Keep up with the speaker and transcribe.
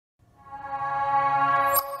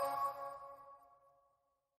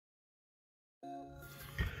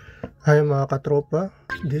Hi mga katropa,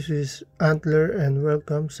 this is Antler and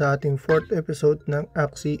welcome sa ating 4th episode ng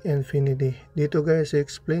AXIE Infinity. Dito guys,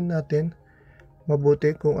 i-explain natin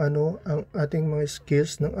mabuti kung ano ang ating mga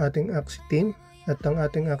skills ng ating AXIE team. At ang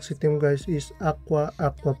ating AXIE team guys is Aqua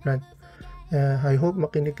Aqua plant. I hope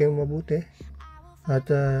makinig kayong mabuti at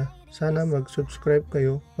sana mag-subscribe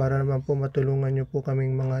kayo para naman po matulungan nyo po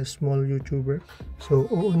kaming mga small YouTuber. So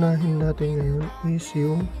uunahin natin ngayon is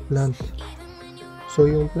yung plant. So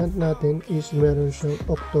yung plant natin is meron siyang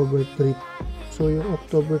October treat. So yung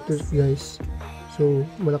October treat guys, so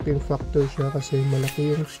malaking factor siya kasi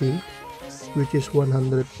malaki yung shield which is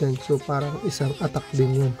 110. So parang isang attack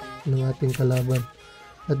din yun ng ating kalaban.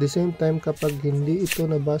 At the same time, kapag hindi ito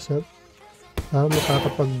nabasag,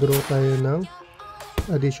 makakapag-draw tayo ng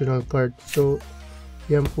additional card. So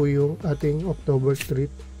yan po yung ating October treat.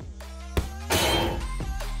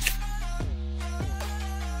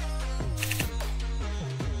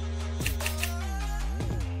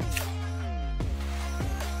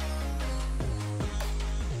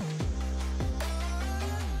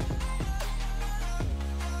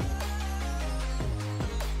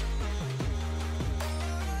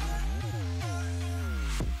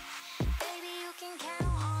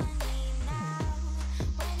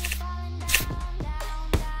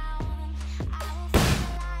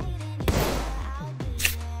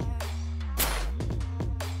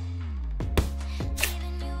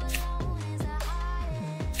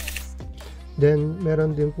 Then,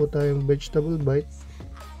 meron din po tayong vegetable bite.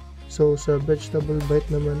 So, sa vegetable bite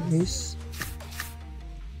naman is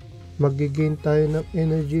magigain tayo ng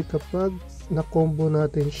energy kapag na-combo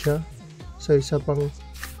natin siya sa isa pang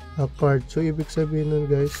card. So, ibig sabihin nun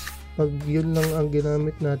guys, pag yun lang ang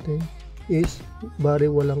ginamit natin is bari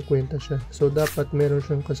walang kwenta siya. So, dapat meron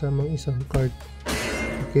siyang kasamang isang card.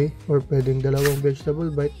 Okay? Or pwedeng dalawang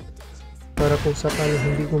vegetable bite para kung sakali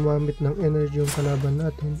hindi gumamit ng energy yung kalaban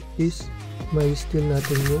natin is may steal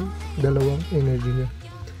natin yung dalawang energy niya.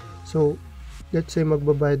 So let's say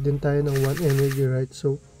magbabayad din tayo ng 1 energy, right?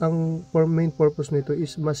 So ang main purpose nito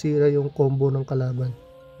is masira yung combo ng kalaban.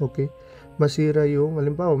 Okay, masira yung,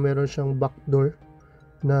 halimbawa meron siyang backdoor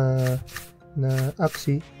na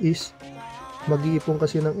AXIE is mag-iipon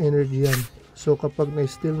kasi ng energy yan. So kapag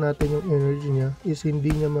na-steal natin yung energy niya is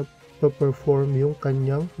hindi niya ma-perform yung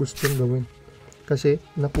kanyang gustong gawin kasi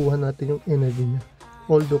nakuha natin yung energy niya.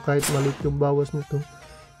 Although kahit maliit yung bawas nito,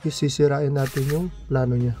 isisirain natin yung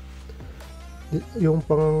plano niya. Yung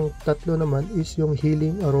pang tatlo naman is yung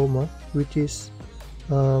healing aroma, which is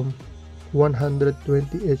 120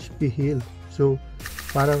 HP heal. So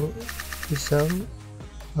parang isang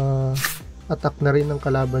attack na rin ng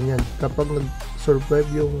kalaban yan. Kapag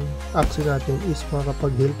nag-survive yung AXIE natin is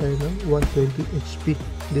makakapag-heal tayo ng 120 HP.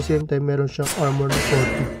 At the same time, meron siyang armor na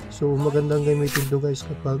 40. So magandang gamitin to guys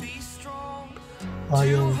kapag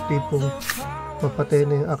yung tipong mapatay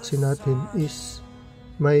na yung AXIE natin is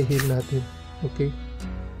may heal natin. Okay,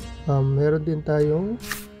 meron din tayong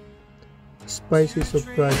spicy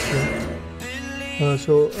surprise na.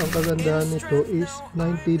 So ang kagandahan nito is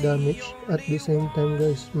 90 damage. At the same time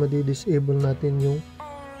guys, madi-disable natin yung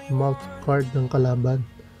mouth card ng kalaban.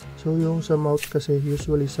 So yung sa mouth kasi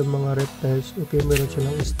usually sa mga reptiles, okay, meron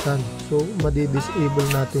silang stun. So madi-disable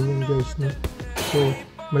natin yung guys, no? So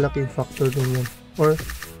malaking factor din yan. Or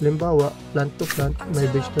limbawa, plant to plant, may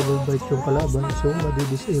vegetable bite yung kalaban, so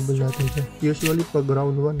madi-disable natin siya. Usually pag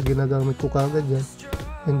round 1 ginagamit ko kagad yan,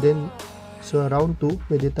 and then sa round 2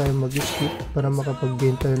 pwede tayo mag-skip para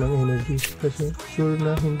makapag-gain tayo ng energy kasi sure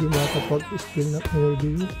na hindi makapag-steal ng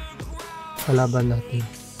energy yung kalaban natin.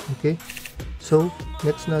 Okay, so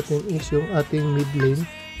next natin is yung ating mid lane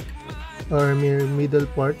or middle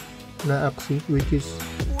part na AXIE, which is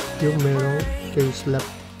yung merong tail slap,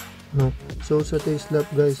 no? So sa tail slap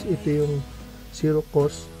guys, ito yung zero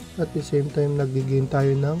cost at the same time nag-gain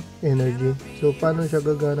tayo ng energy. So paano siya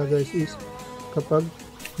gagana guys is kapag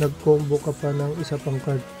nag-combo ka pa ng isa pang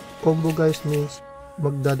card. Combo guys means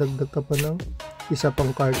magdadagdag ka pa ng isa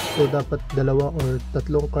pang card. So dapat dalawa or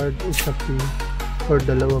tatlong card is up to you, or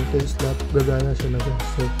dalawang tail slap, gagana siya na guys.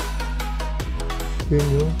 So yun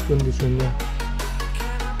yung condition niya.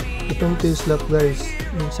 Itong tail slap guys,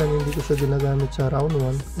 minsan hindi ko siya ginagamit sa round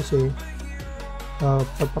 1 kasi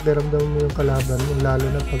papakiramdam mo yung kalaban, lalo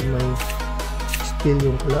na pag may steal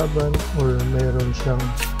yung kalaban or mayroon siyang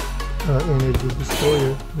energy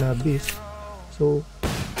destroyer na beast. So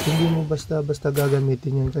hindi mo basta-basta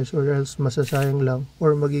gagamitin yan guys, or else masasayang lang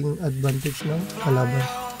or maging advantage ng kalaban.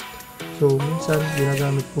 So minsan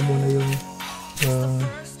ginagamit ko muna yung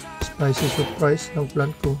spicy surprise ng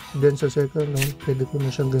plant ko, then sa second round pwede ko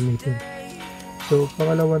na siyang gamitin. So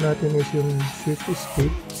pangalawa natin is yung swift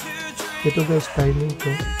escape. Ito guys, timing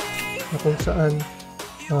to na kung saan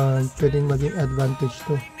pwedeng maging advantage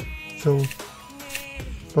to. So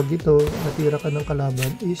pag ito natira ka ng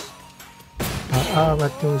kalaban is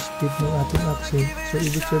aangat yung speed ng ating AXIE. So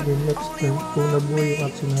ibig sabihin next turn kung nabuhay yung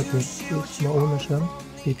AXIE natin is mauna siyang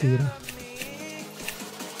titira.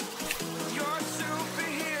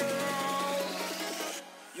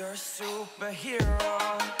 You're a superhero.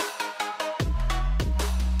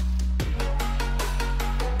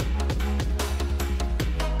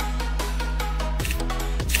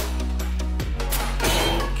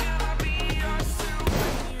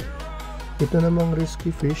 Ito namang risky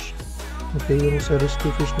fish. Okay, yung sa risky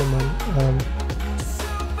fish naman,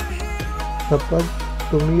 kapag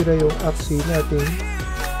tumira yung AXIE natin,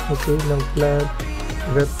 okay, ng plant,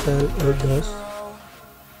 reptile, or gas,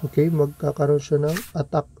 okay, magkakaroon siya ng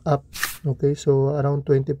attack up. Okay, so around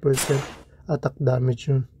 20% attack damage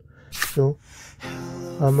yun. So,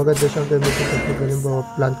 maganda siyang gamitin kapag halimbawa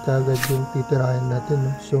plant kagad yung titirahin natin.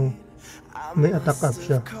 No? So, may attack up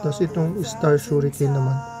siya. Tapos itong star shuriken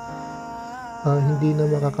naman, hindi na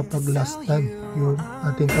makakapag-lastan yung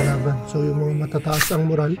ating kalaban. So yung mga matataas ang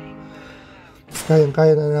moral,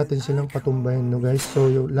 kaya na natin silang patumbahin, no guys. So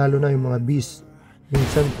lalo na yung mga beast,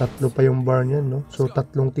 minsan 3 pa yung bar niyan, no. So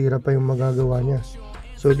 3 tira pa yung magagawa niya.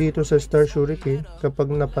 So dito sa star shuriken,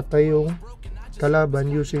 kapag napatay yung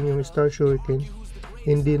kalaban using yung star shuriken,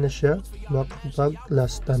 hindi na siya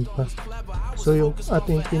makapag-lastan pa. So yung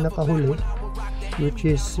ating pinakahuli, which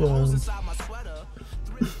is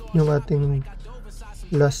yung ating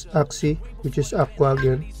last AXIE, which is Aqua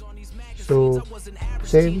again. So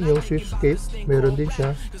same yung Swiftescape, meron din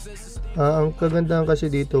siya. Ang kagandahan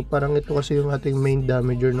kasi dito, parang ito kasi yung ating main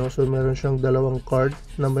damager, no? So meron siyang 2 card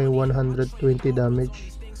na may 120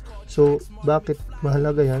 damage. So bakit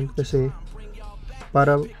mahalaga yan? Kasi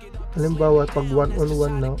parang halimbawa pag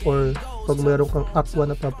 1-on-1 na, or pag meron kang Aqua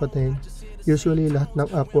na papatayin, usually lahat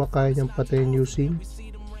ng Aqua kaya niyang patayin using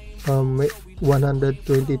may 120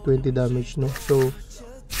 damage, no. So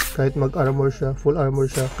kahit mag armor siya, full armor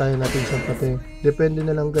siya, kaya natin siyang patayin. Depende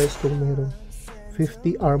na lang guys kung mayroong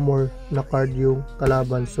 50 armor na card yung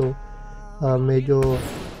kalaban. So medyo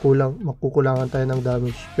makukulangan tayo ng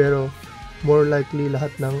damage, pero more likely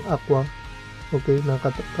lahat ng Aqua, okay, na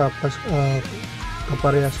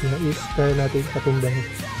kaparehas niya is kaya natin patumbahin.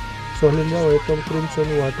 So halimbawa itong crimson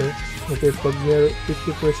water, okay, pag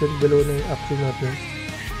 50% below na yung AXIE natin,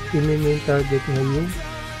 i-main target na yung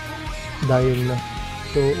dying na.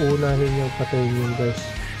 So unahin niyang patayin yun guys.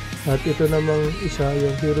 At ito namang isa,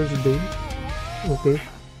 yung Hero's Bane, okay,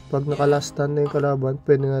 pag nakalastan na yung kalaban,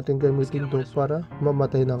 pwede natin gamitin to para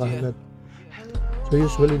mamatay na kaagad. So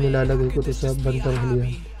usually nilalagay ko to sa bandang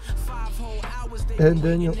hulihan. And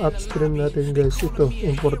then yung upstream natin guys, ito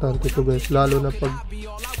importante to guys, lalo na pag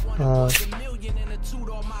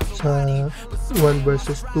sa 1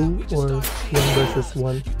 versus 2 or 1 versus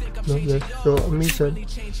 1, no guys. So minsan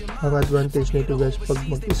ang advantage nito guys, pag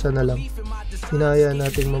mag-isa na lang, hinahayaan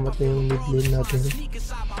natin mamatay yung mid lane natin,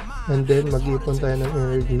 and then mag-ipon tayo ng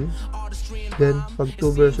energy. Then pag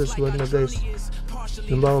 2 versus 1 na guys,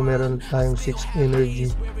 halimbawa meron tayong 6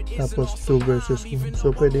 energy, tapos 2 versus 1,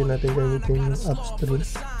 so pwede natin gamitin yung upstream,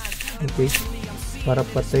 okay, para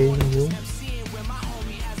patayin yung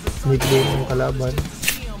mid lane ng kalaban.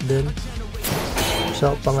 Then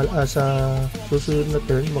sa susunod na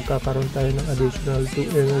turn, magkakaroon tayo ng additional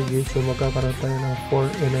 2 energy, so magkakaroon tayo ng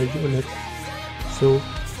 4 energy ulit. So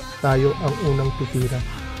tayo ang unang titira,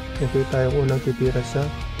 okay, tayo ang unang titira sa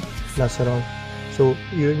last round. So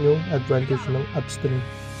yun yung advantage ng upstream.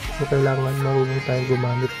 So kailangan marunong tayong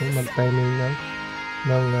gumamit ng mag-timing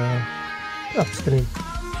ng upstream.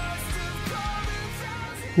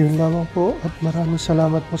 Yun lamang po, at maraming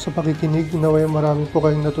salamat po sa pakikinig. Naway marami po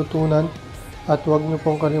kayong natutunan, at huwag niyo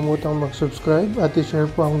pong kalimutang mag-subscribe at i-share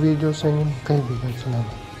po ang video sa inyong kaibigan.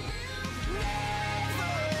 Salamat.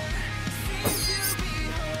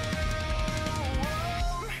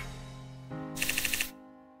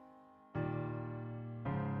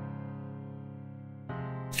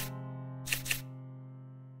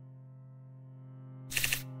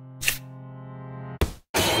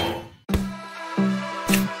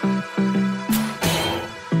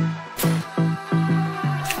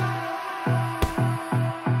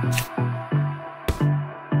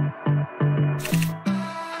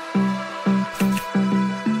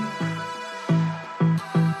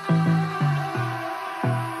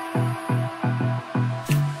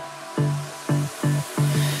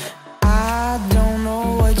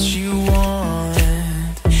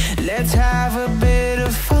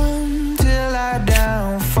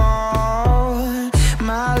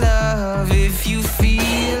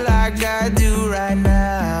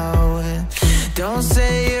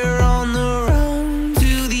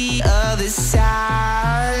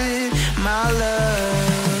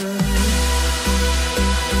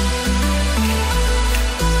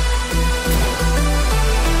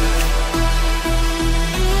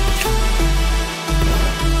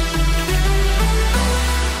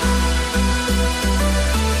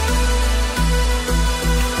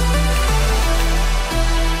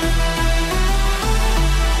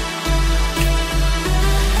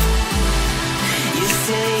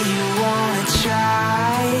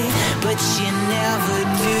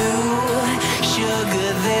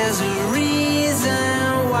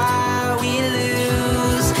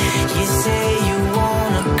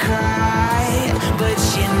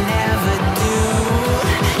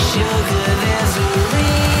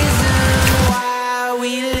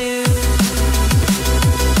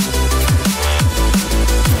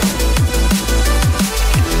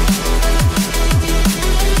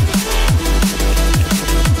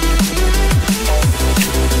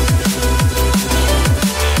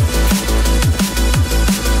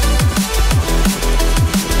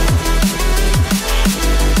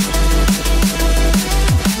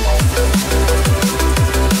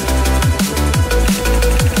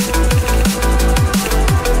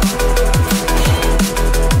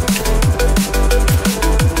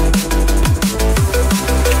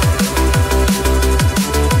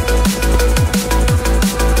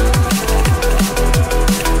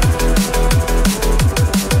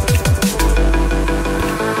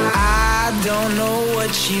 don't know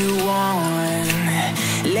what you want.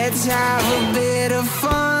 Let's have a bit of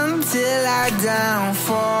fun till I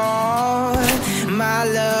downfall. My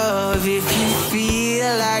love, if you feel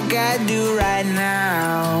like I do right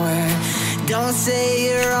now, don't say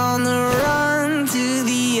you're on the run to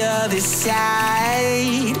the other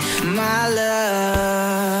side. My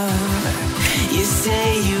love, you say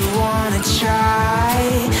you wanna try,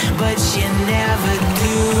 but you never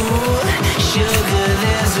do.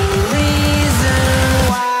 Sugar,